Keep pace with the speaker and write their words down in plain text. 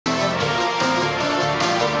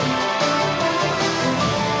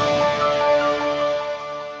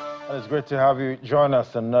great to have you join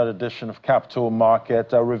us in another edition of Capital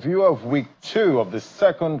Market, a review of week 2 of the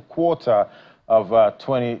second quarter of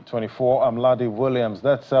 2024. I'm Ladi Williams.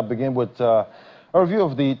 Let's begin with a review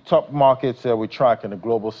of the top markets we track in the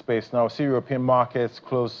global space. Now, we see European markets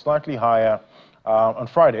closed slightly higher on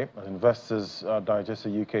Friday as investors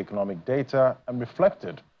digested UK economic data and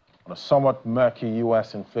reflected on a somewhat murky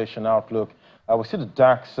US inflation outlook. We see the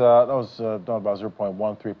DAX, that was down about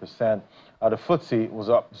 0.13%. The FTSE was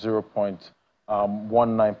up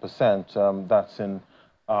 0.19%. That's in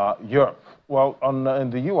Europe. Well, in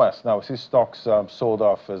the US now, we see stocks sold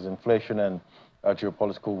off as inflation and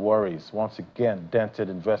geopolitical worries once again dented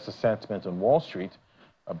investor sentiment on Wall Street.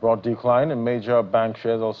 A broad decline in major bank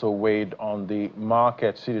shares also weighed on the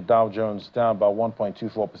market. See the Dow Jones down by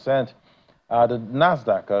 1.24%. The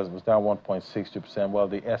Nasdaq was down 1.62%, while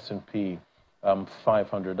the S&P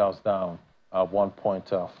 500 was down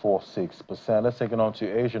 1.46%. Let's take it on to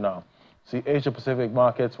Asia now. See, Asia-Pacific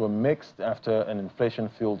markets were mixed after an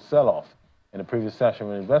inflation-fueled sell-off in the previous session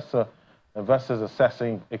with investors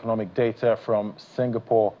assessing economic data from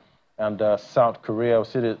Singapore and South Korea. We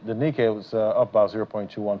see the Nikkei was up by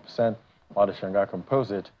 0.21%, while the Shanghai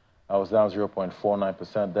Composite was down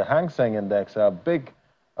 0.49%. The Hang Seng Index, a big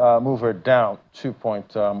mover, down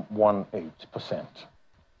 2.18%.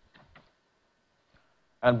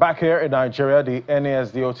 And back here in Nigeria, the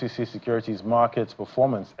NASD OTC securities market's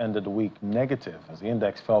performance ended the week negative as the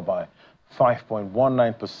index fell by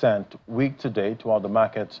 5.19% week to date, while the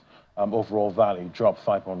market's overall value dropped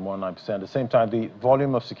 5.19%. At the same time, the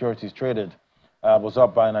volume of securities traded was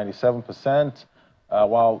up by 97%,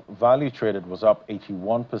 while value traded was up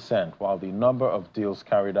 81%, while the number of deals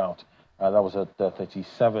carried out, that was at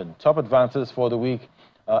 37. Top advances for the week,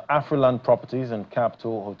 Afriland Properties and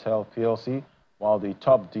Capital Hotel PLC, while the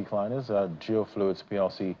top decliners are Geofluids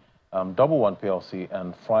PLC, Double One PLC,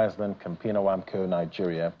 and Friesland Campina Wamco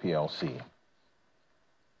Nigeria PLC.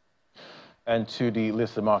 And to the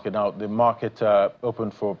listed market now, the market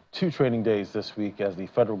opened for 2 trading days this week as the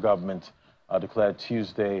federal government declared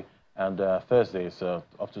Tuesday and Thursdays,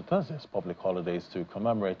 up to Thursdays, public holidays to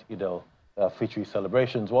commemorate Eid al-Fitr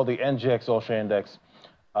celebrations. While the NGX All-Share Index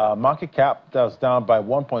market cap, that was down by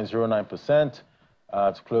 1.09%.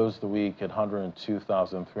 To close the week at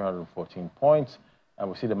 102,314 points, and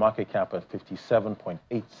we see the market cap at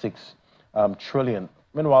 57.86 trillion.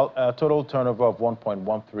 Meanwhile, a total turnover of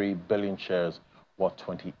 1.13 billion shares, worth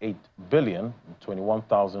 28 billion.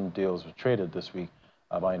 21,000 deals were traded this week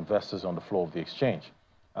by investors on the floor of the exchange.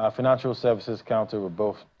 Financial services counter were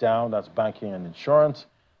both down. That's banking and insurance,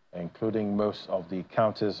 including most of the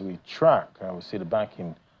counters we track. We see the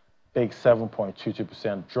banking big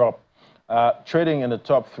 7.22% drop. Trading in the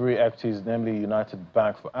top 3 equities, namely United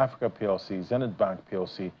Bank for Africa PLC, Zenith Bank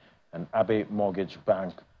PLC, and Abe Mortgage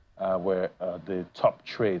Bank, were the top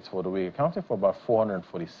trades for the week, accounting for about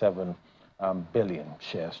 447 billion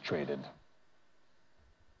shares traded.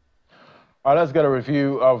 All right, let's get a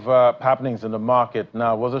review of happenings in the market.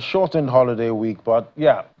 Now, it was a shortened holiday week, but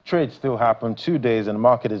yeah, trade still happened 2 days and the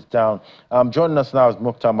market is down. Joining us now is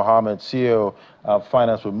Mukhtar Mohammed, CEO of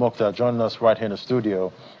Finance with Mukhtar, joining us right here in the studio.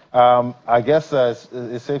 I guess it's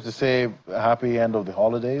safe to say happy end of the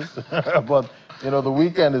holidays, but you know the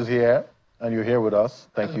weekend is here, and you're here with us.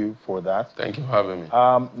 Thank you for that. Thank you for having me.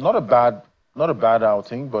 Not a bad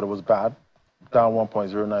outing, but it was bad, down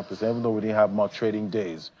 1.09%, even though we didn't have much trading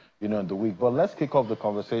days, you know, in the week. But let's kick off the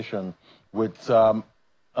conversation with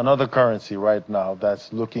another currency right now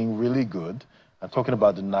that's looking really good. I'm talking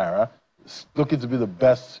about the Naira. It's looking to be the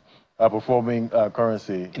best performing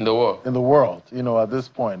currency in the world. In the world, you know, at this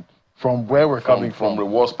point, from where we're coming from. From the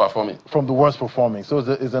worst performing. From the worst performing. So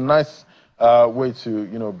it's a nice way to,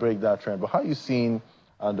 you know, break that trend. But how are you seeing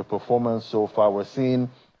the performance so far? We're seeing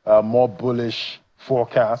more bullish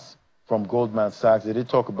forecasts from Goldman Sachs. They did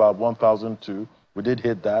talk about 1,002. We did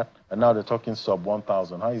hit that. And now they're talking sub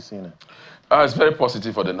 1,000. How are you seeing it? It's very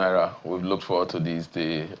positive for the Naira. We've looked forward to this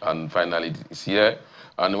day, and finally it's here.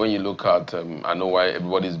 And when you look at, I know why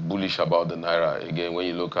everybody's bullish about the Naira. Again, when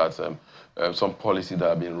you look at some policy that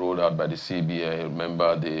have been rolled out by the CBN,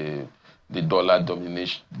 remember the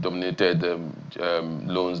dollar-dominated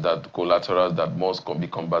loans, that collaterals that must be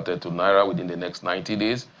converted to Naira within the next 90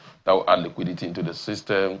 days. That will add liquidity into the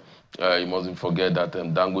system. You mustn't forget that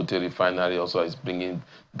Dangote refinery also is bringing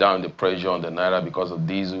down the pressure on the naira because of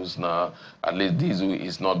diesels now. At least diesel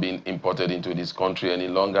is not being imported into this country any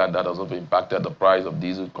longer. That has also impacted the price of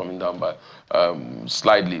diesel coming down by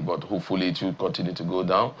slightly, but hopefully it will continue to go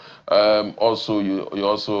down. Also, you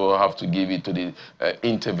also have to give it to the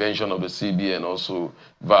intervention of the CBN also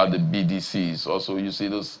via the BDCs. Also, you see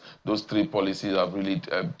those three policies have really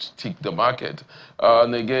ticked the market.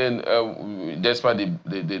 And again, despite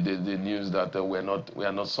the news that we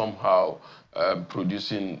are not somehow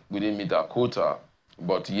producing, we didn't meet our quota.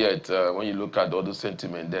 But yet, when you look at all the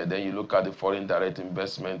sentiment there, then you look at the foreign direct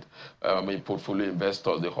investment, portfolio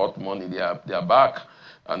investors, the hot money, they are back,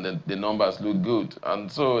 and the numbers look good.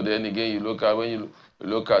 And so then again, you look at when you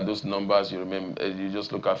look at those numbers, you remember you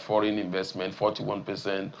just look at foreign investment,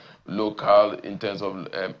 41%, local in terms of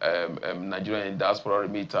Nigerian diaspora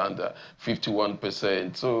remittance,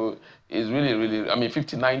 51%. So it's really, I mean,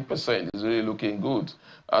 59% is really looking good.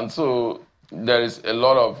 And so there is a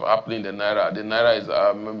lot of happening in the naira. The naira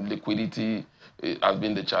is liquidity has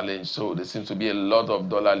been the challenge. So there seems to be a lot of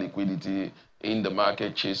dollar liquidity in the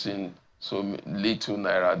market chasing little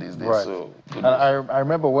naira these days. Right. So and I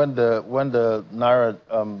remember when the naira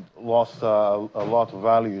lost a lot of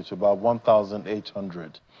value to about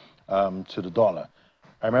 1,800 to the dollar.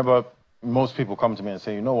 I remember most people come to me and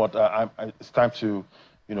say, you know what, it's time to,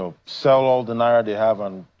 sell all the naira they have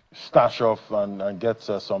and stash off and get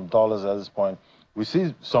some dollars at this point. We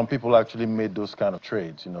see some people actually made those kind of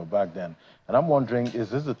trades, back then. And I'm wondering, is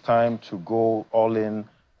this the time to go all in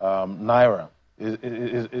naira?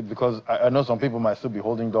 Because I know some people might still be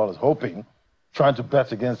holding dollars, trying to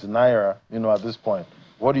bet against the naira, at this point.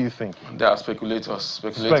 What do you think? There are speculators.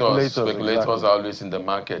 Speculators exactly. Are always in the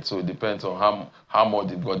market, so it depends on how much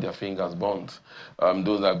they've got their fingers burnt.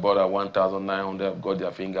 Those that bought at 1,900 have got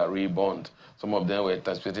their finger re-burnt. Some of them were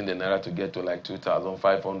anticipating the naira to get to like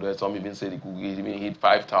 2,500. Some even said it could even hit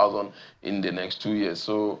 5,000 in the next 2 years.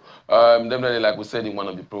 So definitely, like we said in one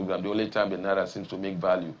of the programs, the only time the naira seems to make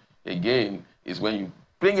value again is when you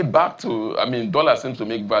bring it back to, dollar seems to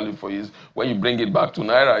make value for you when you bring it back to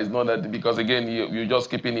naira. It's not that, because again, you're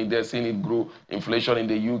just keeping it there, seeing it grow. Inflation in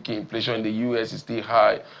the UK, inflation in the US is still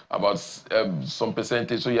high, about some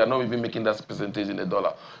percentage. So you're not even making that percentage in the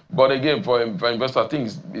dollar. But again, for investors, I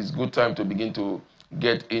think it's good time to begin to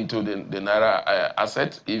get into the naira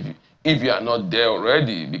asset if you are not there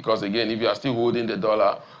already. Because again, if you are still holding the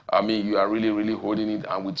dollar, you are really holding it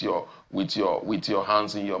and with your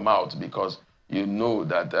hands in your mouth, because you know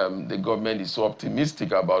that the government is so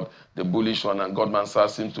optimistic about the bullish one, and Goldman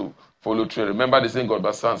Sachs seems to follow through. Remember the same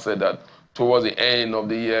Goldman Sachs said that towards the end of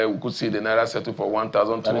the year, we could see the naira settle for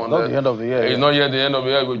 1,200. It's not the end of the year. It's not yet the end of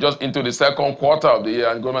the year. We're just into the second quarter of the year,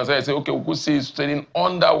 and Goldman Sachs said, okay, we could see it trading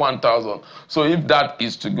under 1,000. So if that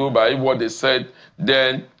is to go by what they said,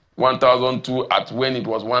 then 1,002 at when it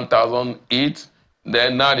was 1,008,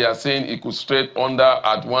 then now they are saying it could straight under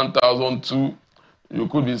at 1,002. You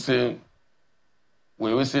could be saying,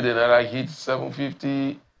 will we see the naira hit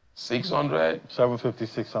 750, 600? 750,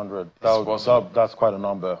 600. That's quite a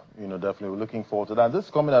number, definitely. We're looking forward to that. This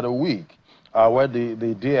is coming at a week where the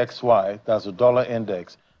DXY, that's the dollar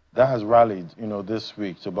index, that has rallied, this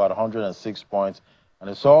week to about 106 points. And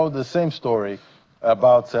it's all the same story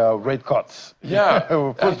about rate cuts. Yeah.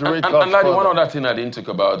 We'll push the rate cuts. And one other thing I didn't talk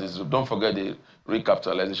about is, don't forget, the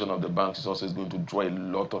recapitalization of the banks is also going to draw a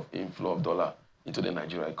lot of inflow of dollar into the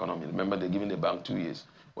Nigerian economy. Remember, they're giving the bank 2 years.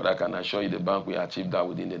 But I can assure you the bank will achieve that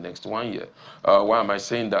within the next 1 year. Why am I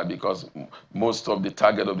saying that? Because most of the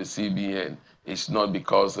target of the CBN is not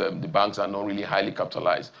because the banks are not really highly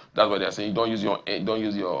capitalized. That's why they're saying don't use your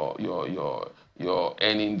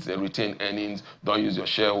earnings, retained earnings. Don't use your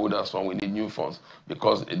shareholders fund. We need new funds.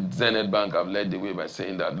 Because Zenith Bank have led the way by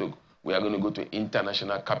saying that, look, we are going to go to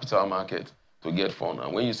international capital market to get funds.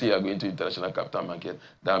 And when you say you're going to international capital market,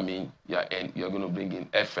 that means you're going to bring in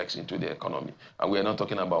FX into the economy. And we're not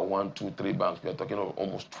talking about 1, 2, 3 banks. We're talking about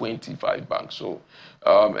almost 25 banks. So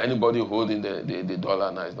anybody holding the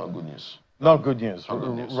dollar now is not good news. Not good news,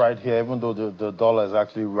 right here, even though the dollar is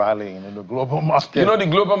actually rallying in the global market. The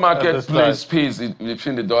global market plays space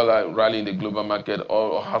between the dollar rallying in the global market.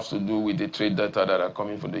 All has to do with the trade data that are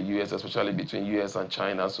coming from the US, especially between US and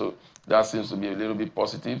China. So that seems to be a little bit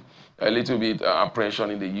positive. A little bit apprehension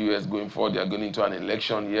in the US going forward. They are going into an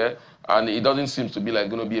election year, and it doesn't seem to be like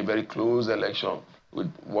going to be a very close election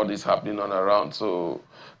with what is happening on around. So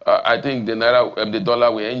I think the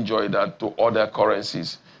dollar will enjoy that to other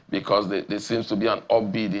currencies, because there seems to be an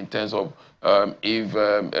upbeat in terms of if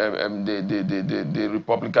the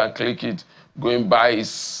Republican click it going by his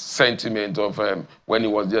sentiment of when he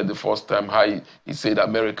was there the first time, how he said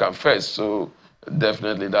American first. So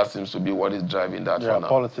definitely that seems to be what is driving that for now.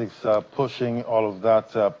 Politics pushing all of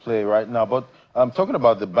that play right now. But I'm talking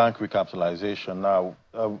about the bank recapitalization now.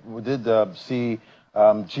 We did see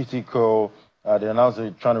GTCO, they announced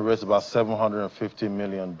they're trying to raise about $750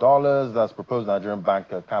 million. That's proposed Nigerian bank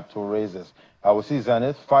capital raises. We see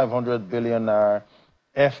Zenith, 500 billion naira.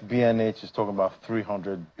 FBNH is talking about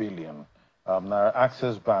 300 billion. Naira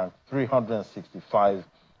Access Bank, 365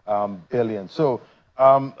 billion. So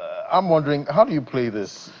I'm wondering, how do you play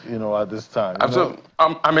this, at this time?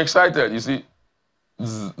 I'm excited. You see,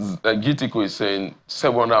 GTCO is saying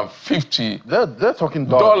 750. They're talking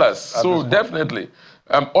dollars. So definitely,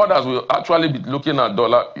 others will actually be looking at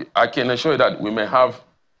dollar. I can assure you that we may have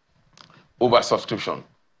oversubscription,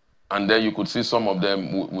 and then you could see some of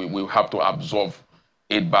them will have to absorb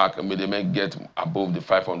it back, and they may get above the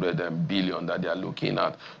 500 billion that they are looking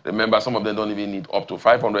at. Remember, some of them don't even need up to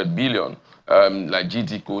 500 billion. Like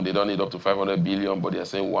GTCO, they don't need up to 500 billion, but they're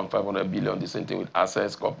saying 500 billion. The same thing with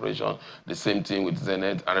Access Corporation, the same thing with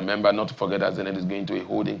Zenith. And remember, not to forget that Zenith is going to a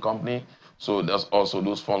holding company. So there's also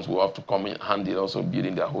those funds will have to come in handy, also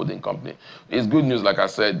building their holding company. It's good news, like I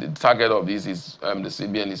said. The target of this is the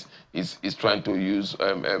CBN is trying to use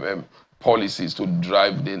policies to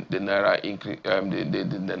drive the naira increase,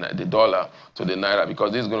 the dollar to the naira,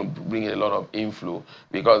 because this is going to bring a lot of inflow.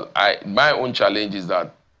 Because my own challenge is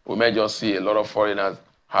that we may just see a lot of foreigners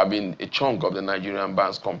having a chunk of the Nigerian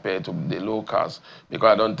banks compared to the locals,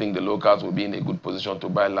 because I don't think the locals will be in a good position to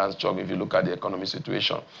buy land stock if you look at the economic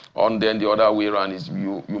situation. And then the other way around is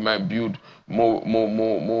you might build more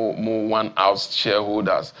one-house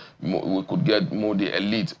shareholders. We could get more the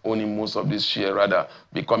elite owning most of this share, rather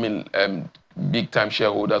becoming big-time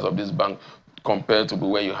shareholders of this bank, compared to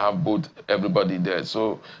where you have both everybody there.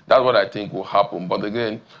 So that's what I think will happen. But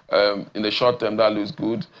again, in the short term, that looks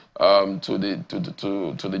good. To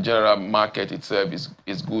the general market itself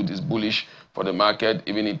is good, is bullish for the market,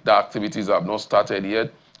 even if the activities have not started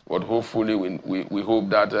yet. But hopefully, we hope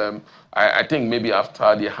that I think maybe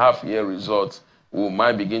after the half-year results, we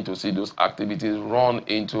might begin to see those activities run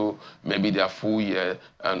into maybe their full year,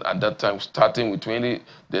 and at that time, starting with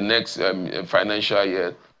the next financial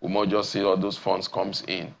year, we might just see all those funds comes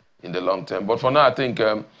in the long term. But for now, I think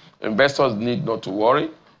investors need not to worry.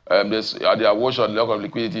 They are watching a lot of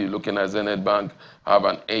liquidity. Looking at Zenith Bank, have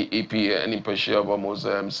an AP earning per share of almost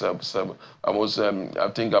I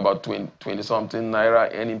think about 20 something naira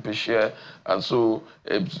earning per share, and so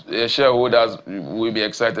shareholders will be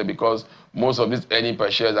excited because most of these earning per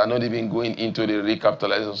shares are not even going into the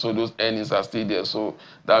recapitalization, so those earnings are still there. So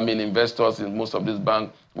that means investors in most of these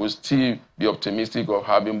banks will still be optimistic of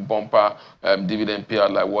having bumper dividend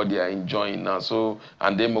payout like what they are enjoying now. So,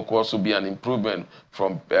 and there will also be an improvement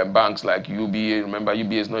from banks like UBA. Remember,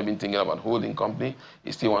 UBA is not even thinking about holding company;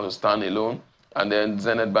 it still wants to stand alone. And then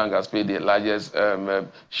Zenith Bank has paid the largest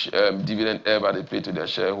dividend ever they paid to their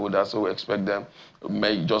shareholders. So we expect them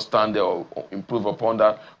may just stand there or improve upon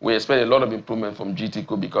that. We expect a lot of improvement from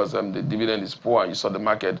GTCO because the dividend is poor, and you saw the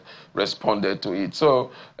market responded to it.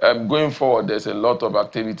 So going forward, there's a lot of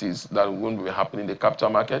activities that are going to be happening in the capital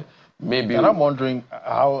market. Maybe. And I'm wondering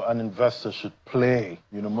how an investor should play,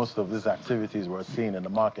 most of these activities we're seeing in the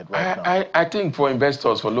market right now. I think for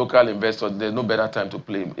investors, for local investors, there's no better time to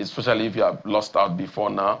play, especially if you have lost out before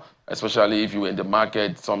now, especially if you were in the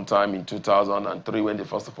market sometime in 2003 when the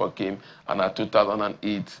first of all came, and at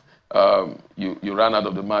 2008, you ran out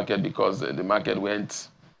of the market because the market went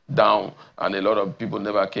down and a lot of people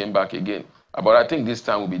never came back again. But I think this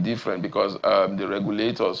time will be different because the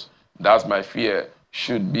regulators, that's my fear,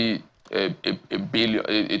 should be a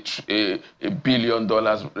 $1 billion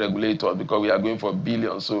regulator, because we are going for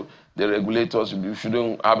billions. So the regulators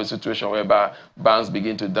shouldn't have a situation whereby banks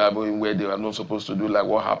begin to dabble in where they are not supposed to do, like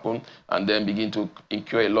what happened, and then begin to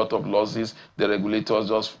incur a lot of losses. The regulators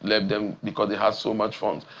just left them because they had so much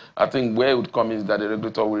funds. I think where it would come is that the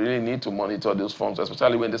regulator will really need to monitor those funds,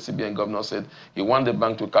 especially when the CBN governor said he wants the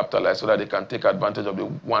bank to capitalize so that they can take advantage of the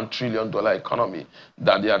 $1 trillion economy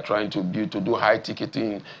that they are trying to build, to do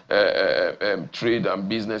high-ticketing trade and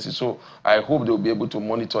businesses. So I hope they'll be able to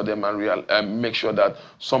monitor them and make sure that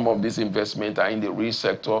some of these investments are in the real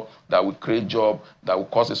sector that will create jobs, that will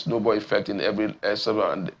cause a snowball effect in every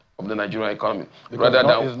sector of the Nigerian economy. The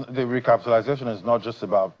recapitalization is not just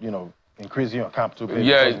about, increasing your capital base.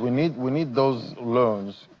 Yeah, we need those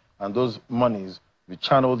loans and those monies be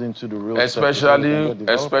channeled into the real sector.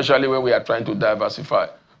 Especially when we are trying to diversify.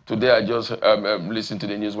 Today I just listened to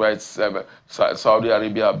the news where it's, Saudi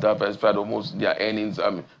Arabia have diversified almost their earnings.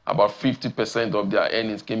 About 50% of their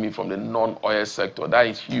earnings came in from the non-oil sector. That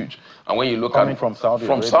is huge. And when you look coming from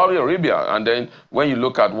Saudi Arabia, and then when you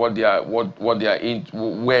look at what they are in,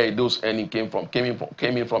 where those earnings came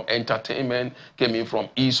in from entertainment, came in from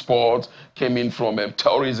esports, came in from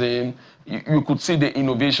tourism. You could see the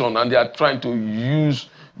innovation, and they are trying to use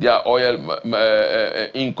their oil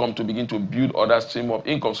income to begin to build other stream of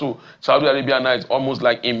income. So Saudi Arabia now is almost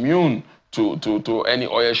like immune to any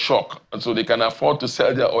oil shock. And so they can afford to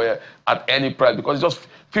sell their oil at any price because it's just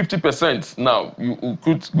 50% now. You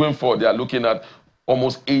could, going forward, they are looking at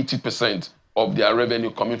almost 80% of their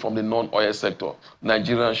revenue coming from the non-oil sector.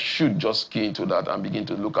 Nigerians should just key into that and begin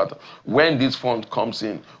to look at when this fund comes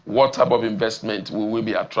in, what type of investment will we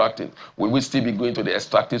be attracting? Will we still be going to the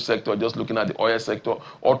extractive sector, just looking at the oil sector,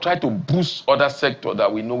 or try to boost other sector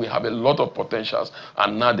that we know we have a lot of potentials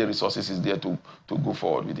and now the resources is there to go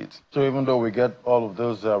forward with it? So even though we get all of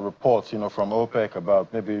those reports, from OPEC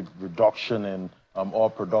about maybe reduction in oil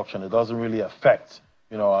production, it doesn't really affect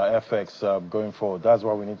our FX going forward. That's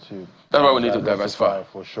why we need to. That's why we need to diversify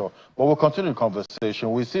for sure. But we'll continue the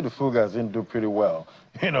conversation. We see the Fugas didn't do pretty well,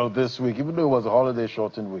 this week, even though it was a holiday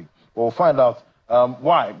shortened week. But we'll find out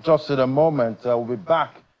why. Just in a moment, we'll be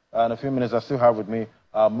back in a few minutes. I still have with me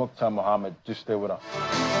Mukhtar Mohammed. Just stay with us.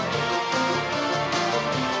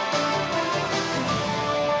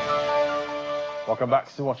 Welcome back.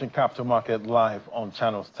 Still watching Capital Market live on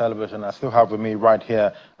Channels Television. I still have with me right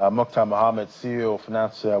here Mukhtar Mohammed, CEO of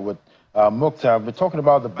Finance with Mukhtar. We're talking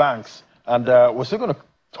about the banks, and we're still going to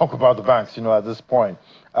talk about the banks, at this point.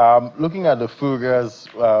 Looking at the Fuga's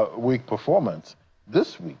week performance,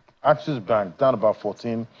 this week, Axis Bank down about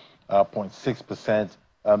 14.6%,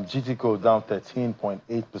 GTCO down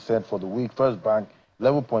 13.8% for the week, First Bank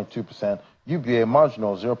 11.2%, UBA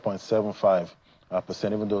marginal 0.75%,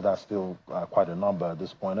 even though that's still quite a number at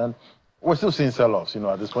this point. And we're still seeing sell-offs,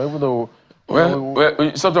 at this point, even though... Well,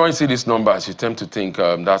 sometimes when you see these numbers, you tend to think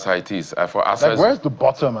that's how it is. For Access, like, where's the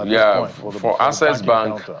bottom at this point? For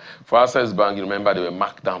Access Bank, you remember they were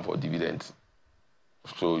marked down for dividends.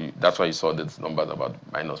 So that's why you saw these numbers about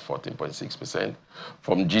minus 14.6%.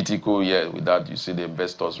 From GTCO, with that, you see the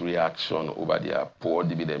investors' reaction over their poor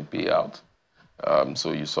dividend payout.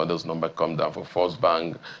 So you saw those numbers come down. For First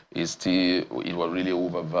Bank, it was really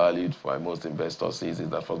overvalued. For most investors, says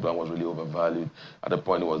that First Bank was really overvalued. At the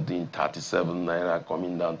point, it was doing 37 naira,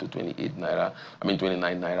 coming down to 28 naira.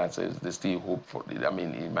 29 naira. So they still hope for it.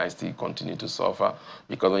 It might still continue to suffer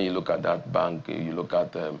because when you look at that bank, you look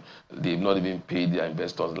at they've not even paid their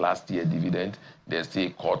investors last year dividend. There's still a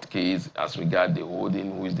court case as regard the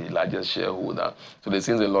holding, who is the largest shareholder. So there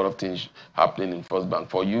seems a lot of things happening in First Bank.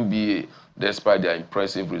 For UBA, despite their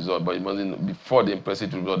impressive result, but before the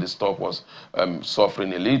impressive result, the stock was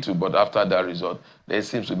suffering a little. But after that result, there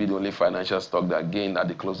seems to be the only financial stock that gained at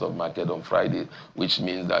the close of market on Friday, which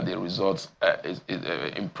means that the results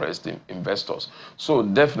impressed investors. So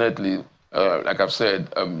definitely, like I've said,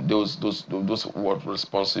 those were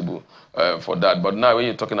responsible for that. But now when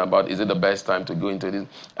you're talking about, is it the best time to go into this?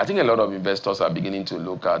 I think a lot of investors are beginning to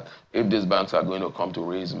look at if these banks are going to come to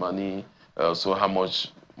raise money, so how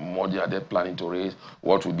much money are they planning to raise?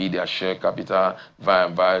 What will be their share capital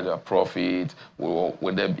via their profit?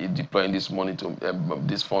 Will they be deploying this money to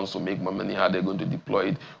these funds to make more money? How are they going to deploy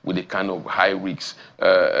it with the kind of high risk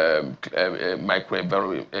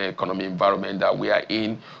microeconomic environment that we are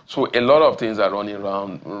in? So a lot of things are running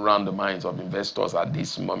around the minds of investors at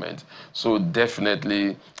this moment. So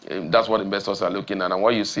definitely that's what investors are looking at. And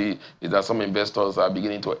what you see is that some investors are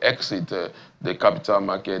beginning to exit the capital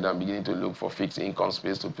market and beginning to look for fixed income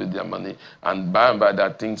space to put their money. And by and by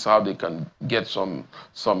that, things how they can get some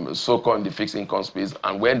so-called in the fixed income space.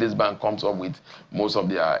 And when this bank comes up with most of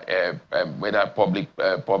their whether public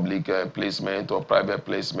placement or private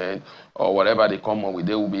placement or whatever they come up with,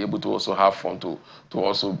 they will be able to also have fun to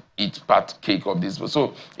also eat part cake of this.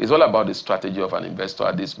 So it's all about the strategy of an investor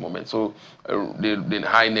at this moment. So the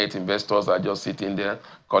high net investors are just sitting there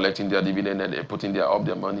collecting their dividend and putting their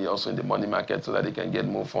money also in the money market so that they can get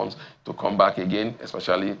more funds to come back again,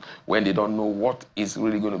 especially when they don't know what is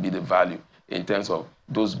really going to be the value in terms of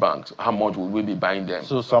those banks. How much will we be buying them?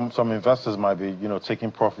 So some investors might be, taking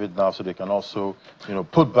profit now so they can also,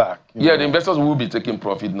 put back. The investors will be taking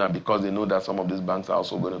profit now because they know that some of these banks are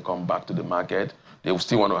also going to come back to the market. They will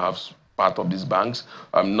still want to have part of these banks.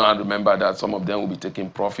 Now remember that some of them will be taking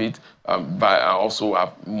profit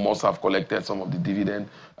also must have collected some of the dividend.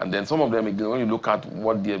 And then some of them, again, when you look at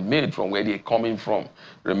what they've made from where they're coming from,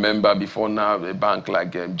 remember before now, a bank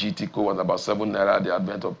like GTCO was about 7 naira at the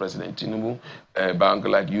advent of President Tinubu. A bank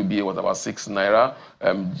like UBA was about 6 naira.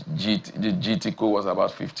 GTCO was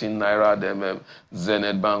about 15 naira. Then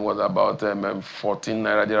Zenith Bank was about 14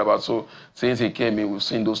 naira thereabout. So since he came in, we've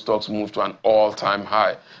seen those stocks move to an all-time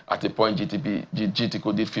high. At a point,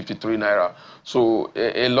 GTCO did 53 naira. So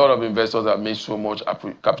a lot of investors have made so much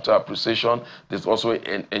capital appreciation. There's also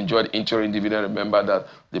enjoyed interim dividend. Remember that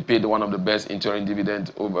they paid one of the best interim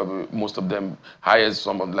dividends over most of them, highest,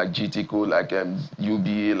 some of like GTCO, like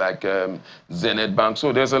UBA, like Zenith Bank.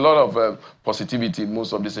 So there's a lot of positivity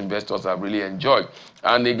most of these investors have really enjoyed.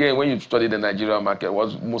 And again, when you study the Nigerian market,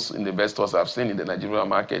 what most investors have seen in the Nigerian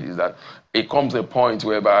market is that it comes a point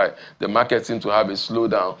whereby the market seems to have a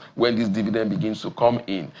slowdown when this dividend begins to come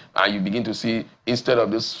in, and you begin to see, instead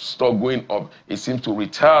of this stock going up, it seems to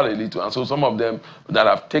retire a little. And so some of them that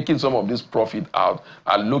have taken some of this profit out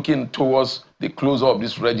are looking towards the closure of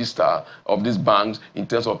this register of these banks in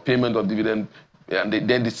terms of payment of dividend. And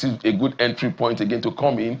then they see a good entry point again to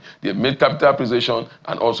come in. They've made capital appreciation,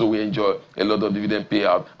 and also we enjoy a lot of dividend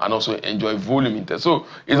payout, and also enjoy volume interest. So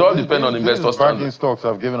it all depends on investors. Banking stocks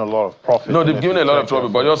have given a lot of profit. No, they've given a lot of trouble,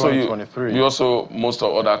 but also you also, most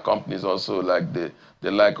of other companies also, like the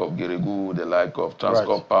like of Geregu, the like of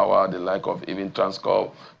Transcorp Power, the like of even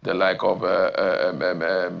Transcorp, the like of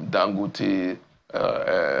Dangote,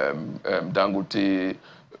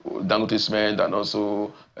 Dangote Cement, and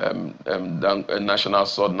also National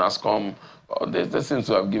Sword, NASCOM. They seem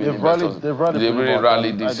to have given investors. They've really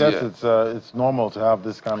rallied this year. I guess it's normal to have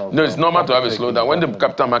this kind of... No, it's normal to have a slowdown. When the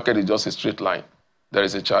capital market is just a straight line, there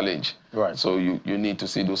is a challenge. Right. So you need to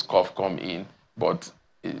see those curves come in. But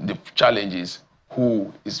the challenge is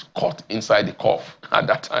who is caught inside the curve at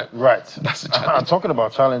that time. Right. That's the challenge. Talking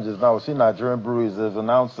about challenges now, we see Nigerian breweries have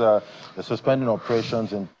announced they're suspending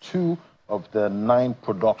operations in 2 of the 9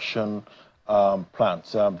 production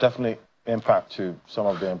plants. Definitely impact to some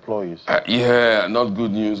of the employees. Yeah, not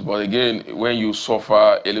good news. But again, when you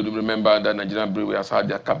suffer a little, remember that Nigerian brewery has had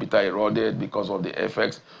their capital eroded because of the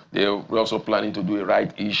FX. They're also planning to do a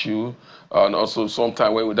right issue. And also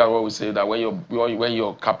sometimes that's what we say, that when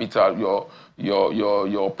your capital,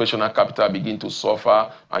 your operational capital begin to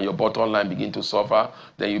suffer and your bottom line begin to suffer,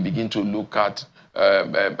 then you begin to look at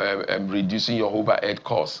reducing your overhead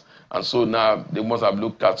costs. And so now they must have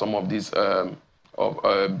looked at some of these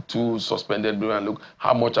 2 suspended breweries and look,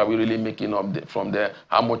 how much are we really making up from there?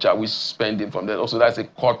 How much are we spending from there? Also, that's a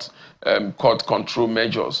cost control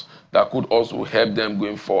measures that could also help them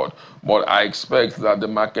going forward. But I expect that the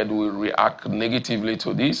market will react negatively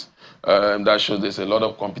to this. That shows there's a lot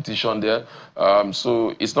of competition there.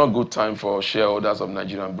 So it's not a good time for shareholders of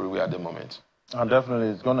Nigerian brewery at the moment. And definitely,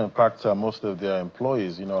 it's going to impact most of their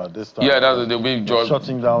employees, at this time. Yeah, that's the big job.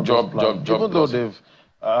 Shutting down job even though they've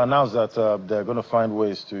announced that they're going to find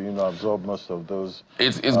ways to, absorb most of those.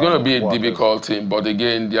 It's going to be a difficult thing, but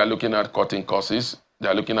again, they are looking at cutting costs. They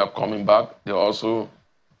are looking at coming back. They also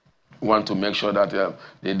want to make sure that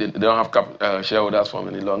they don't have shareholders for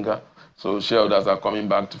any longer. So shareholders are coming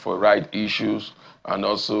back for right issues. And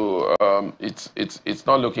also, it's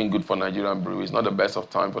not looking good for Nigerian breweries. It's not the best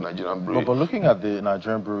of time for Nigerian breweries. But looking at the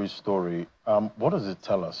Nigerian brewery story, what does it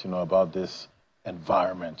tell us, about this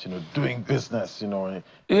environment, doing business,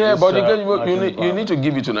 Yeah, but again, you need to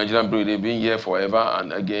give it to Nigerian brewery. They've been here forever,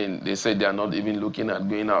 and again, they say they are not even looking at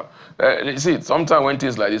going out. See, sometimes when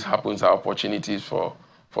things like this happens, are opportunities for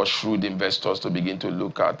shrewd investors to begin to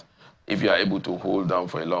look at if you are able to hold down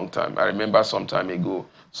for a long time. I remember some time ago,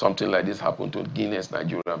 something like this happened to Guinness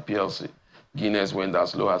Nigerian PLC. Guinness went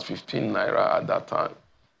as low as 15 naira at that time.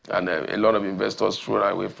 And a lot of investors threw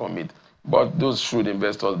away from it. But those shrewd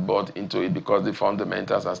investors bought into it because the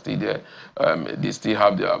fundamentals are still there. They still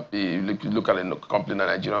have look at a company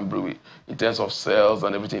like Nigerian brewery, in terms of sales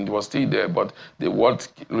and everything, it was still there. But what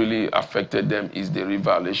really affected them is the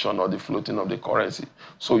revaluation or the floating of the currency.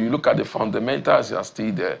 So you look at the fundamentals are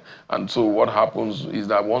still there. And so what happens is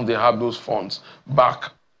that once they have those funds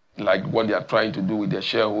back, like what they are trying to do with their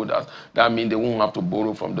shareholders, that means they won't have to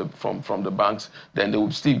borrow from the banks. Then they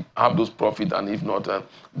will still have those profits, and if not,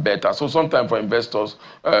 better. So sometimes for investors,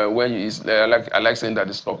 I like saying that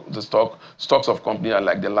the stocks of company are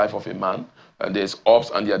like the life of a man. There's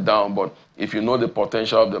ups and they're down, but if you know the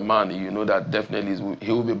potential of the man, you know that definitely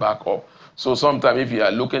he will be back up. So sometimes if you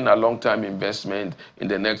are looking at long-term investment in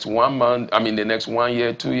the next 1 month, the next 1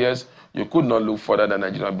 year, 2 years, you could not look further than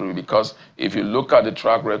Nigerian brewery, because if you look at the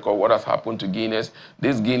track record, what has happened to Guinness,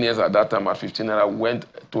 this Guinness at that time at 15 naira went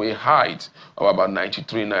to a height of about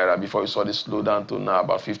 93 naira before you saw the slowdown to now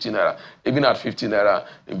about 15 naira. Even at 15 naira,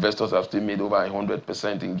 investors have still made over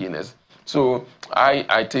 100% in Guinness. So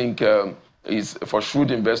I think is for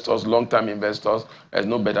shrewd investors, long-term investors, there's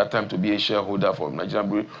no better time to be a shareholder for Nigerian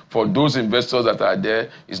brewery. For those investors that are there,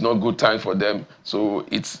 it's not good time for them. So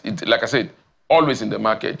it's like I said, always in the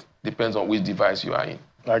market, depends on which device you are in.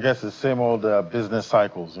 I guess the same old business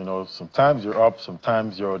cycles, sometimes you're up,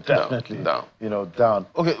 sometimes you're definitely down. Down.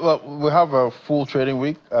 Okay, well, we have a full trading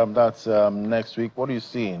week. That's next week. What are you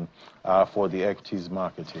seeing for the equities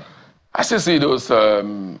market here? I still see those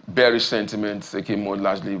bearish sentiments taking more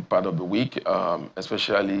largely part of the week,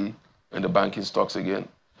 especially in the banking stocks again.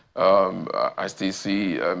 I still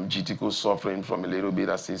see GTCO suffering from a little bit.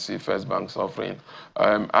 I still see First Bank suffering.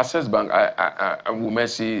 Access Bank, we may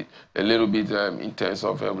see a little bit in terms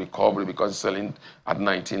of recovery, because it's selling at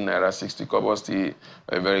 19 naira 60 kobos, still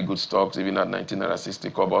very good stocks, even at 19 naira 60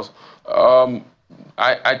 kobos.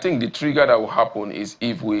 I think the trigger that will happen is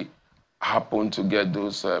if we happen to get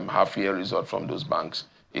those half-year results from those banks.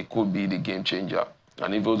 It could be the game changer.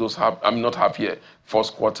 And if those not half-year,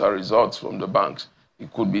 first quarter results from the banks,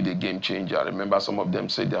 it could be the game changer. I remember some of them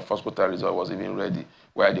said their first quarter result was even ready,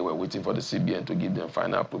 while they were waiting for the CBN to give them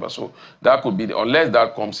final approval. So that could be, unless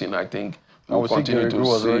that comes in, I think we'll continue to see.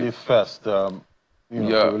 was already first, to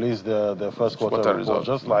release the first quarter report,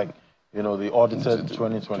 just like, the audited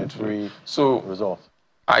 2023 results.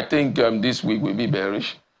 I think this week will be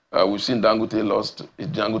bearish. We've seen Dangote lost.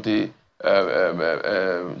 Dangote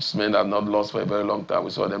cement have not lost for a very long time. We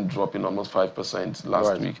saw them dropping almost 5%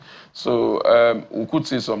 last week. So we could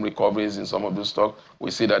see some recoveries in some of the stocks.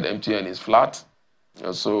 We see that MTN is flat.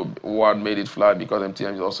 So what made it flat? Because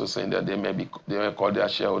MTN is also saying that they may call their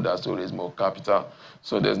shareholders to raise more capital.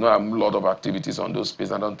 So there's not a lot of activities on those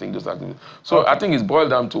spaces. I don't think those activities. So I think it's boiled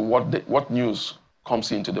down to what news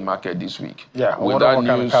comes into the market this week. Yeah, what kind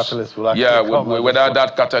of catalyst will actually come? Whether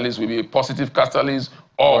that catalyst will be a positive catalyst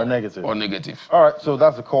or negative. All right, so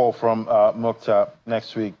that's a call from Mukhtar.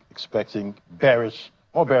 Next week, expecting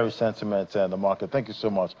more bearish sentiment in the market. Thank you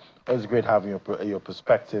so much. It was great having your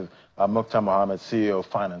perspective. Mukhtar Mohammed, CEO of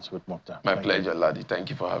Finance with Mukhtar. My pleasure, Ladi.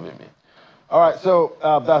 Thank you for having me. All right, so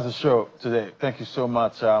that's the show today. Thank you so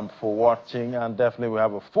much for watching, and definitely we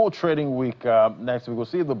have a full trading week next week. We'll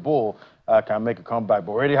see if the bull can make a comeback,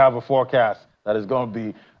 but we already have a forecast that is going to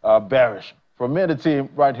be bearish. From me and the team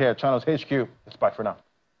right here, Channels HQ, it's bye for now.